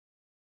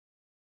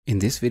In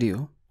this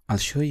video, I'll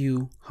show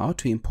you how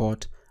to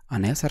import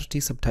an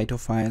SRT subtitle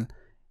file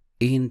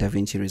in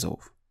DaVinci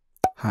Resolve.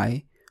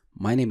 Hi,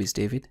 my name is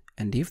David,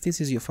 and if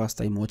this is your first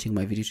time watching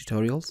my video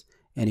tutorials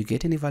and you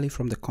get any value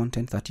from the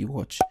content that you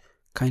watch,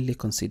 kindly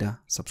consider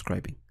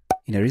subscribing.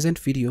 In a recent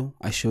video,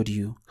 I showed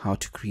you how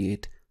to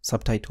create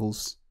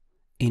subtitles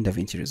in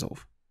DaVinci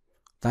Resolve.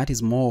 That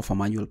is more of a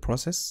manual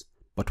process,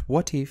 but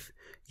what if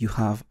you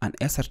have an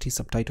SRT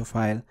subtitle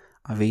file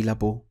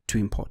available to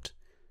import?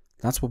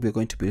 That's what we're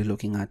going to be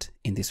looking at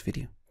in this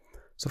video.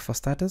 So for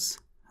starters,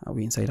 we're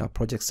inside our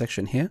project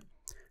section here.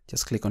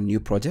 Just click on new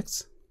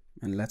projects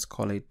and let's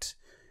call it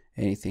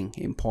anything,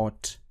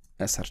 import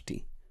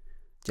SRT.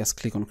 Just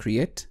click on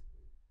create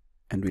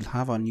and we'll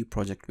have our new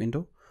project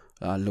window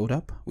load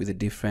up with the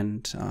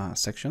different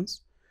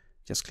sections.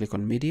 Just click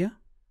on media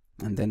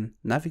and then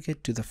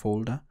navigate to the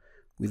folder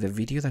with the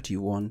video that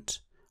you want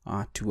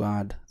to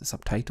add the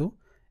subtitle,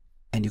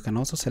 and you can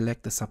also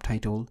select the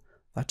subtitle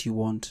that you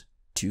want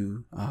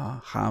to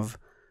have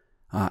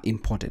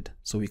imported.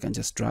 So we can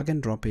just drag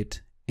and drop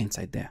it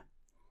inside there.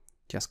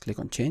 Just click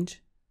on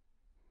change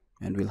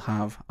and we'll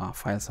have our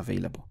files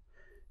available.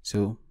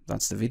 So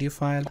that's the video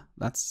file,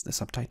 that's the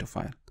subtitle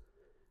file.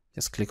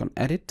 Just click on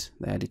edit,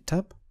 the edit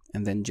tab,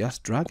 and then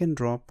just drag and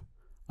drop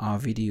our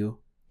video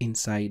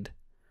inside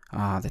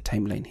the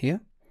timeline here,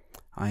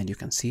 and you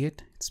can see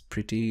it. It's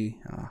pretty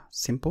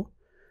simple.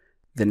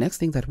 The next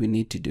thing that we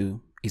need to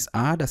do is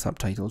add a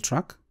subtitle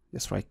track.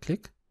 Just right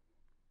click,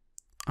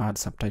 add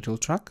subtitle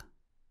track,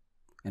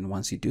 and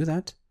once you do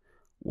that,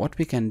 what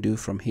we can do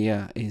from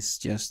here is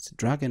just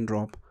drag and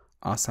drop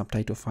our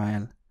subtitle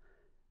file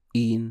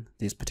in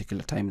this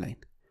particular timeline.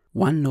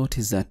 One note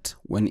is that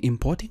when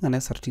importing an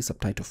SRT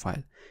subtitle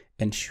file,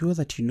 ensure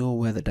that you know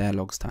where the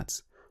dialogue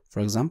starts. For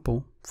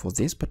example, for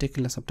this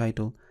particular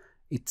subtitle,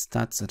 it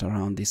starts at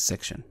around this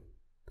section.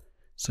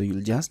 So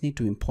you'll just need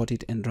to import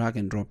it and drag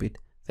and drop it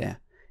there.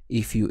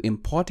 If you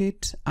import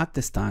it at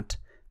the start,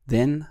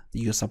 then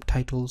your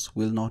subtitles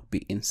will not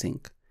be in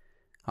sync.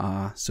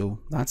 So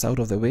that's out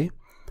of the way.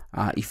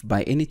 If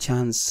by any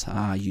chance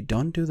you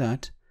don't do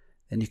that,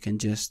 then you can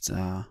just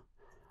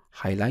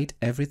highlight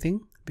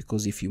everything,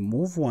 because if you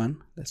move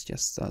one, let's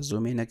just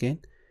zoom in again.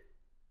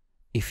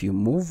 If you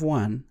move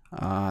one,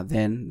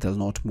 then they'll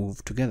not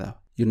move together.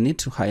 You need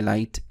to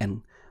highlight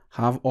and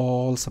have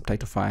all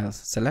subtitle files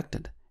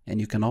selected, and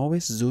you can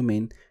always zoom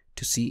in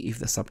to see if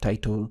the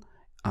subtitle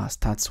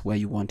starts where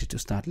you want it to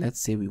start. Let's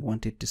say we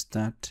want it to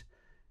start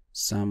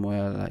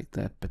somewhere like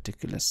that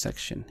particular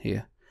section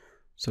here.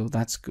 So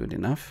that's good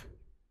enough,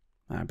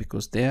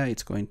 because there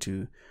it's going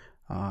to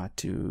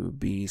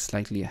be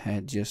slightly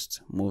ahead.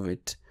 Just move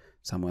it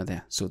somewhere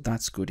there. So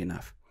that's good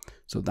enough.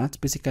 So that's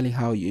basically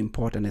how you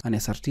import an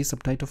SRT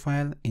subtitle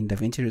file in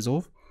DaVinci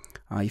Resolve.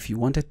 If you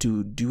wanted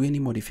to do any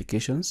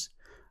modifications,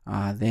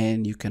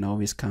 then you can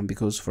always come,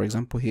 because for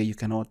example here you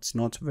cannot, it's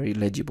not very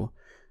legible.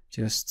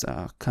 Just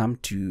come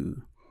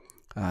to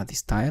the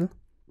style.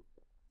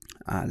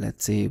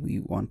 Let's say we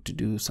want to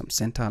do some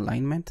center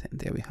alignment, and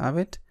there we have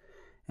it.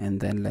 And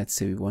then let's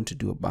say we want to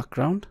do a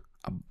background,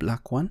 a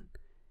black one.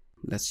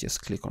 Let's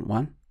just click on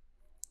one.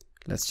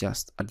 Let's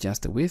just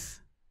adjust the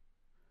width,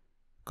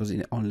 because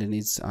it only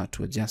needs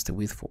to adjust the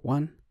width for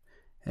one,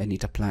 and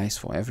it applies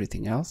for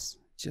everything else.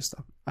 Just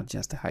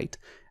adjust the height,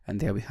 and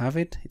there we have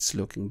it. It's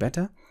looking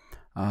better.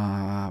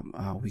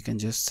 We can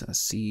just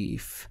see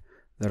if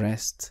the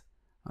rest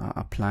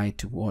apply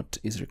to what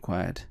is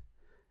required,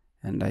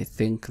 and I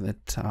think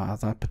that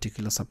that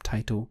particular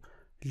subtitle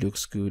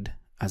looks good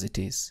as it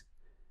is.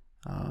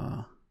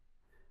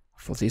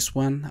 For this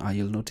one,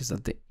 you'll notice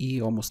that the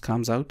E almost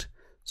comes out,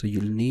 so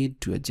you'll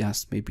need to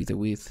adjust maybe the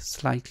width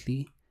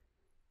slightly,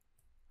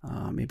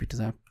 maybe to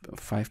that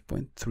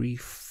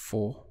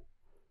 5.34,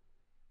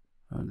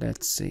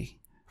 let's say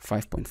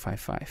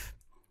 5.55,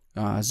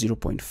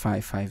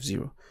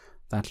 0.550.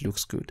 That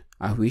looks good.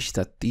 I wish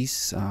that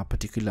this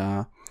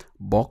particular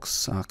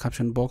box,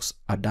 caption box,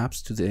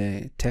 adapts to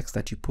the text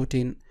that you put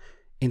in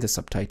the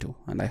subtitle,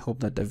 and I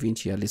hope that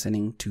DaVinci are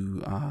listening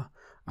to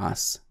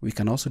us. We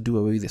can also do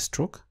away with the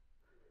stroke,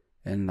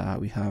 and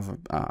we have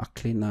a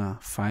cleaner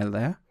file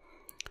there.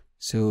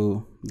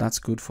 So that's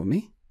good for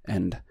me.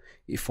 And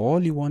if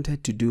all you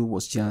wanted to do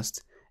was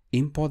just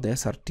import the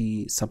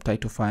SRT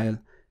subtitle file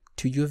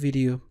to your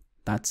video,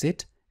 that's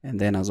it. And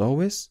then as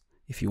always,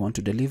 if you want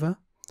to deliver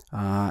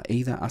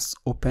either as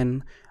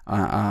open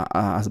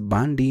as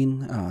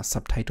band-in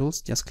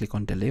subtitles, just click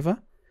on deliver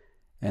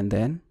and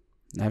then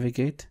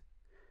navigate,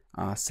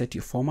 set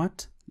your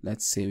format.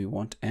 Let's say we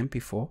want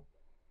MP4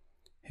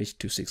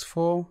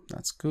 H.264,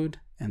 that's good,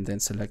 and then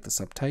select the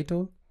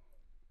subtitle.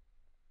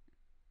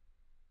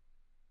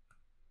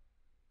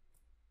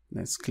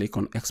 Let's click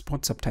on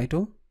export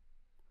subtitle,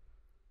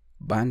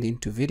 band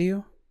into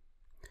video,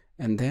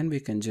 and then we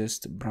can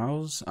just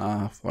browse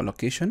for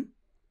location.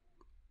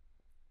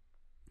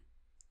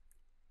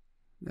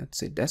 Let's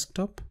say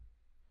desktop,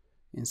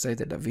 inside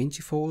the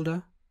DaVinci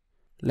folder.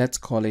 Let's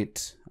call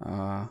it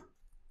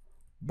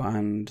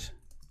band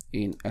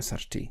in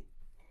SRT.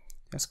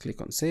 Just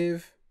click on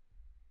save,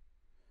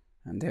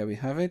 And there we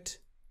have it.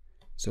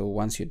 So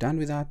once you're done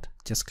with that,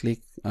 just click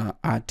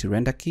add to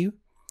render queue,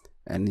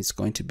 and it's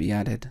going to be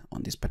added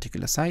on this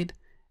particular side.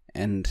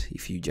 And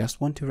if you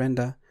just want to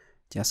render,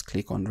 just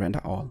click on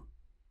render all,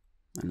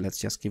 and let's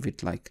just give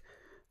it like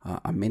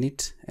a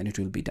minute and it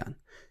will be done.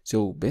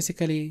 So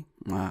basically,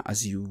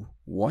 as you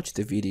watch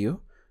the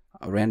video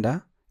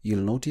render,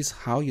 you'll notice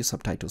how your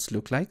subtitles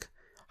look like,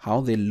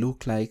 how they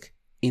look like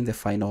in the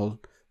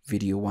final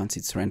video once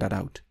it's rendered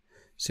out.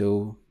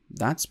 So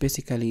that's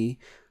basically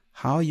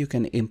how you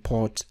can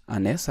import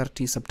an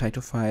SRT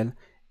subtitle file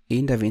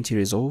in DaVinci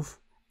Resolve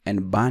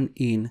and burn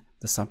in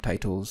the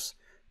subtitles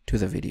to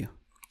the video.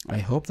 I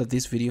hope that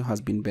this video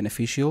has been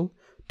beneficial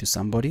to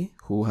somebody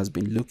who has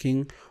been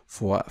looking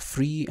for a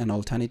free and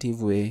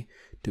alternative way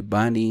to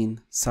burn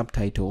in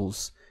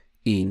subtitles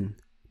in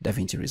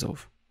DaVinci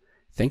Resolve.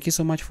 Thank you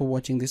so much for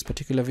watching this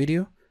particular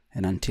video,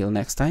 and until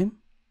next time,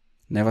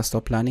 never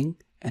stop learning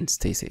and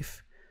stay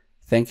safe.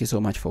 Thank you so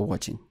much for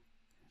watching.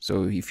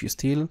 So if you're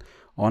still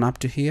on up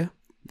to here,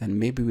 then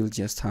maybe we'll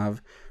just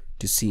have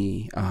to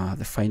see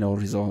the final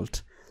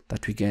result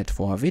that we get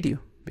for our video,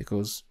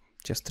 because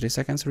just 3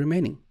 seconds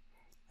remaining.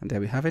 And there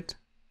we have it.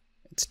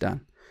 It's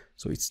done.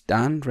 So it's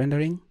done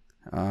rendering.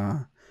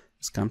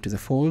 Let's come to the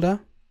folder,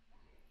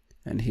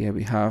 and here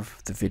we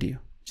have the video.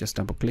 Just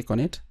double click on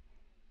it.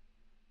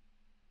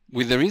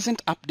 With the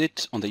recent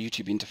update on the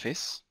YouTube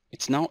interface,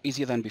 it's now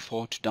easier than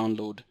before to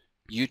download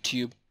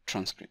YouTube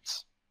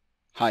transcripts.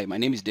 Hi, my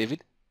name is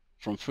David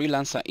from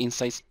Freelancer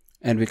Insights,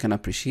 and we can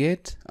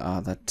appreciate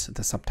that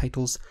the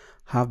subtitles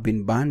have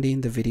been burned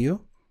in the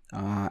video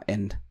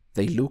and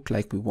they look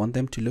like we want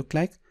them to look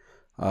like.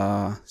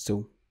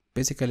 So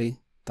basically,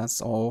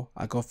 that's all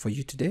I got for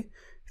you today.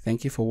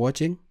 Thank you for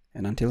watching,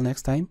 and until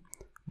next time,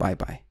 bye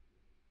bye.